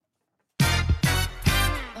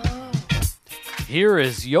Here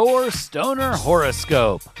is your Stoner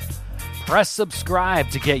Horoscope. Press subscribe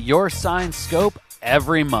to get your signed scope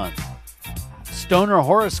every month. Stoner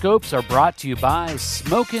Horoscopes are brought to you by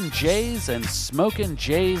Smokin' Jays and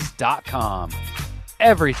SmokinJays.com.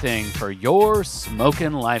 Everything for your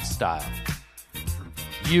smokin' lifestyle.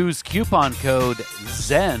 Use coupon code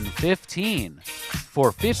ZEN15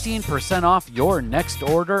 for 15% off your next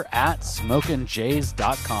order at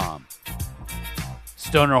SmokinJays.com.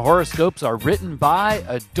 Stoner Horoscopes are written by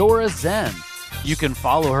Adora Zen. You can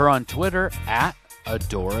follow her on Twitter at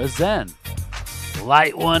Adora Zen.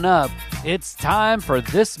 Light one up. It's time for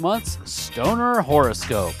this month's Stoner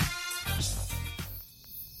Horoscope.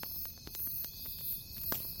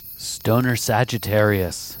 Stoner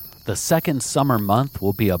Sagittarius. The second summer month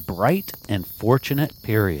will be a bright and fortunate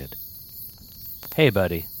period. Hey,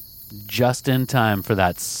 buddy. Just in time for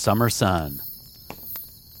that summer sun.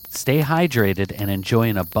 Stay hydrated and enjoy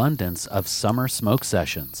an abundance of summer smoke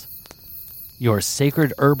sessions. Your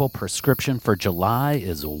sacred herbal prescription for July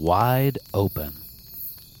is wide open.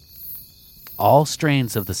 All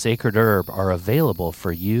strains of the sacred herb are available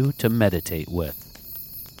for you to meditate with.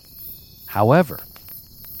 However,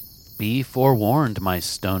 be forewarned, my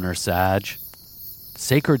stoner Sag.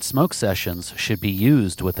 Sacred smoke sessions should be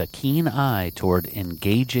used with a keen eye toward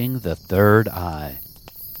engaging the third eye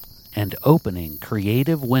and opening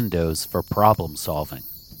creative windows for problem solving.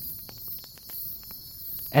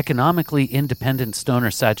 Economically independent stoner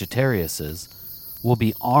Sagittariuses will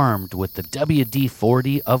be armed with the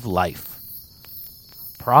WD-40 of life.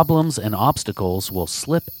 Problems and obstacles will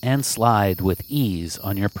slip and slide with ease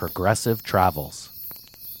on your progressive travels.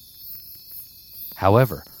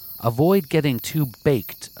 However, avoid getting too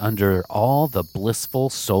baked under all the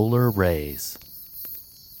blissful solar rays.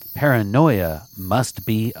 Paranoia must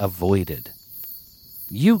be avoided.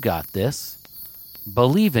 You got this.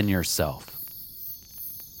 Believe in yourself.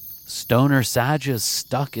 Stoner Sages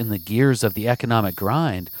stuck in the gears of the economic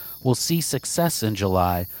grind will see success in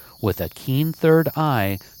July with a keen third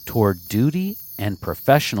eye toward duty and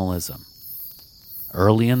professionalism.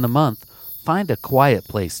 Early in the month, find a quiet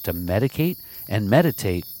place to medicate and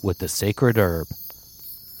meditate with the sacred herb.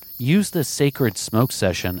 Use the sacred smoke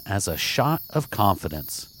session as a shot of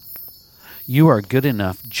confidence. You are good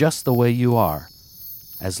enough just the way you are.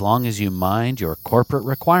 As long as you mind your corporate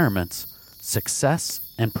requirements, success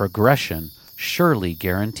and progression surely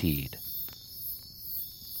guaranteed.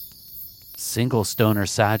 Single stoner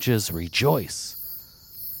Sages, rejoice.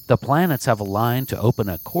 The planets have aligned to open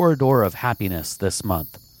a corridor of happiness this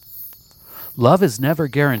month. Love is never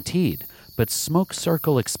guaranteed, but smoke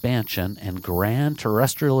circle expansion and grand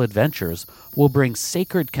terrestrial adventures will bring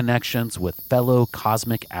sacred connections with fellow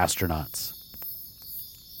cosmic astronauts.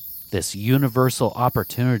 This universal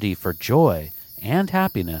opportunity for joy and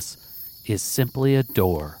happiness is simply a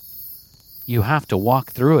door. You have to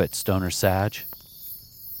walk through it, stoner Sag.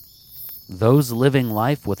 Those living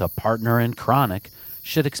life with a partner in chronic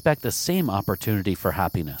should expect the same opportunity for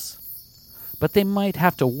happiness, but they might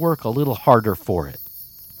have to work a little harder for it.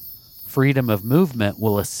 Freedom of movement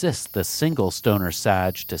will assist the single stoner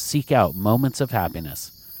Sag to seek out moments of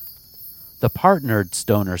happiness. The partnered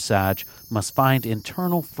stoner Sag must find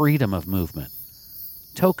internal freedom of movement.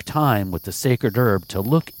 Take time with the sacred herb to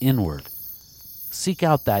look inward. Seek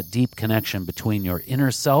out that deep connection between your inner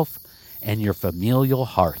self and your familial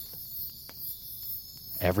hearth.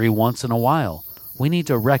 Every once in a while, we need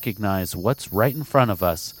to recognize what's right in front of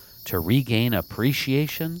us to regain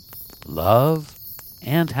appreciation, love,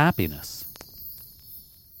 and happiness.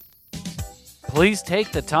 Please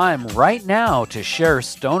take the time right now to share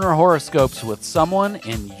Stoner Horoscopes with someone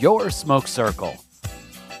in your smoke circle.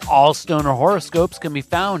 All Stoner Horoscopes can be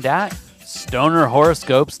found at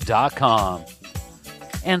StonerHoroscopes.com.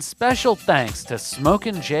 And special thanks to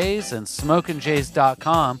Smokin' Jays and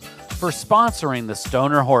SmokinJays.com for sponsoring the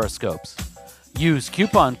Stoner Horoscopes. Use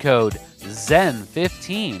coupon code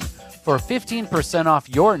ZEN15 for 15% off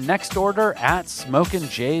your next order at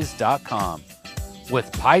SmokinJays.com. With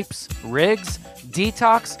pipes, rigs,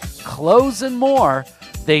 detox, clothes, and more,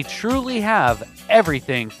 they truly have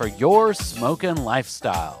everything for your smokin'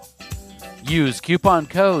 lifestyle. Use coupon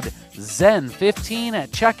code ZEN15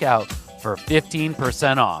 at checkout for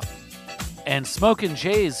 15% off. And Smokin'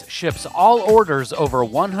 Jays ships all orders over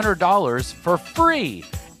 $100 for free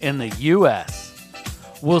in the U.S.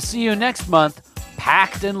 We'll see you next month,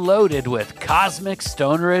 packed and loaded with cosmic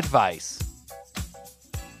stoner advice.